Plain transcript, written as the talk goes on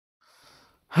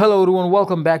Hello everyone,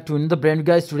 welcome back to another brand new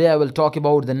guys. Today I will talk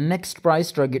about the next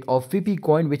price target of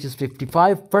pepecoin, which is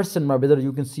 55%. My brother,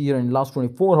 you can see here in last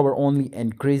 24 hour only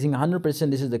increasing 100%.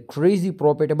 This is the crazy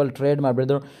profitable trade, my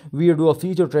brother. We do a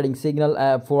future trading signal,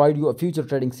 provide you a future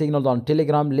trading signal on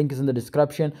Telegram. Link is in the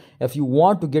description. If you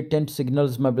want to get 10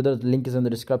 signals, my brother, link is in the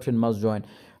description. Must join.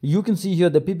 You can see here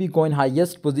the pepecoin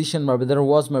highest position, my brother,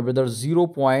 was, my brother, 0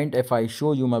 point, if I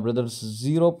show you, my brother,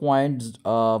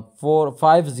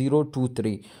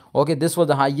 0.45023. Okay, this was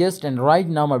the highest, and right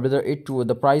now, my brother,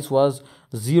 the price was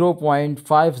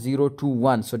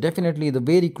 0.5021. So definitely the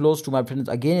very close to, my friends,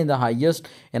 again in the highest,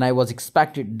 and I was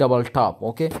expected double top.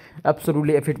 Okay,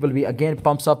 absolutely, if it will be again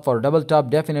pumps up for double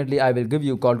top, definitely I will give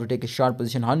you a call to take a short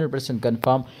position, 100%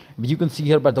 confirm. You can see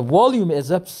here, but the volume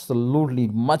is absolutely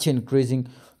much increasing.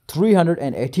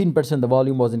 318% the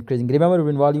volume was increasing. Remember,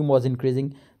 when volume was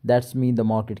increasing, that's mean the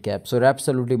market cap. So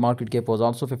absolutely market cap was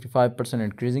also 55%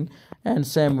 increasing, and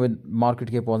same with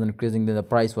market cap was increasing, then the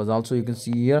price was also, you can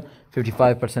see here,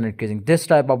 55% increasing. This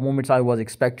type of movements I was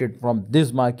expected from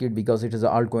this market, because it is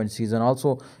an altcoin season.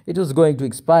 Also it was going to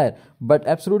expire, but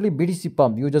absolutely BTC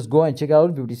pump. You just go and check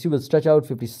out, BTC will stretch out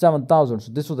 57,000.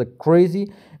 So this was a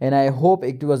crazy, and I hope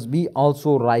it was be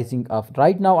also rising up.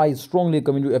 Right now I strongly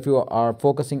recommend you, if you are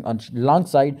focusing on long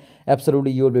side, absolutely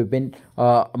you will be win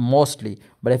mostly,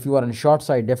 but if you are on short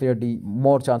side, definitely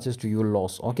more chances to you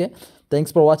loss. Okay,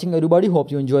 thanks for watching everybody.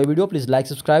 Hope you enjoy video. Please like,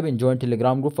 subscribe, and join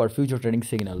Telegram group for future trading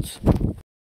signals.